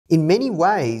in many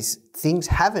ways, things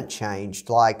haven't changed.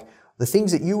 Like the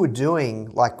things that you were doing,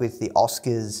 like with the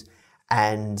Oscars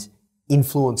and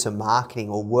influencer marketing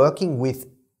or working with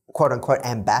quote unquote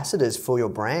ambassadors for your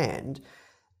brand,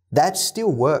 that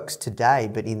still works today,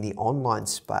 but in the online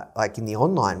like in the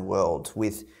online world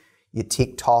with your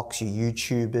TikToks, your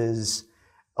YouTubers,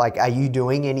 like, are you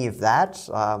doing any of that?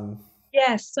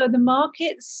 Yes. So the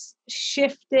market's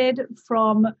shifted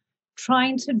from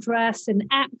trying to dress an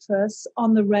actress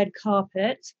on the red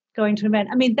carpet, going to an event.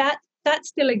 I mean, that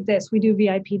still exists. We do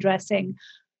VIP dressing,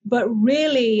 but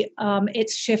really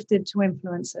it's shifted to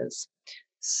influencers.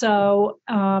 So,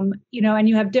 and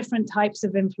you have different types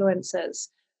of influencers.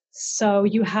 So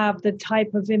you have the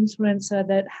type of influencer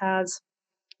that has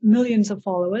millions of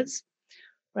followers,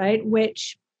 right?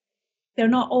 Which they're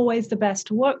not always the best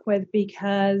to work with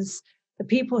because the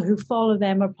people who follow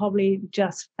them are probably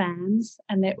just fans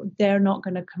and they're not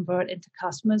going to convert into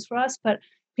customers for us. But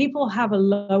people have a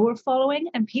lower following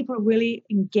and people are really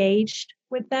engaged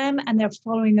with them and they're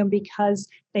following them because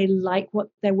they like what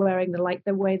they're wearing. They like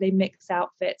the way they mix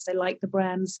outfits. They like the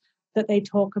brands that they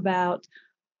talk about.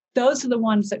 Those are the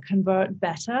ones that convert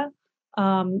better.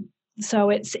 So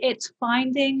it's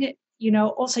finding,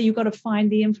 also you've got to find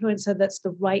the influencer that's the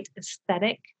right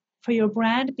aesthetic for your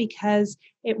brand, because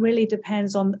it really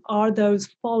depends on, are those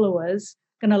followers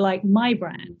going to like my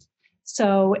brand?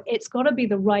 So it's got to be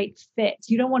the right fit.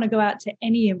 You don't want to go out to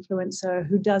any influencer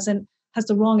who has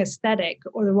the wrong aesthetic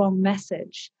or the wrong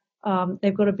message.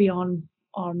 They've got to be on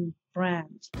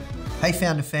brand. Hey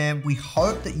Foundr fam, we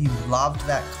hope that you loved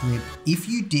that clip. If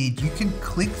you did, you can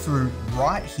click through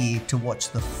right here to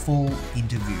watch the full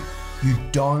interview. You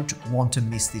don't want to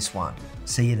miss this one.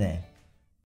 See you there.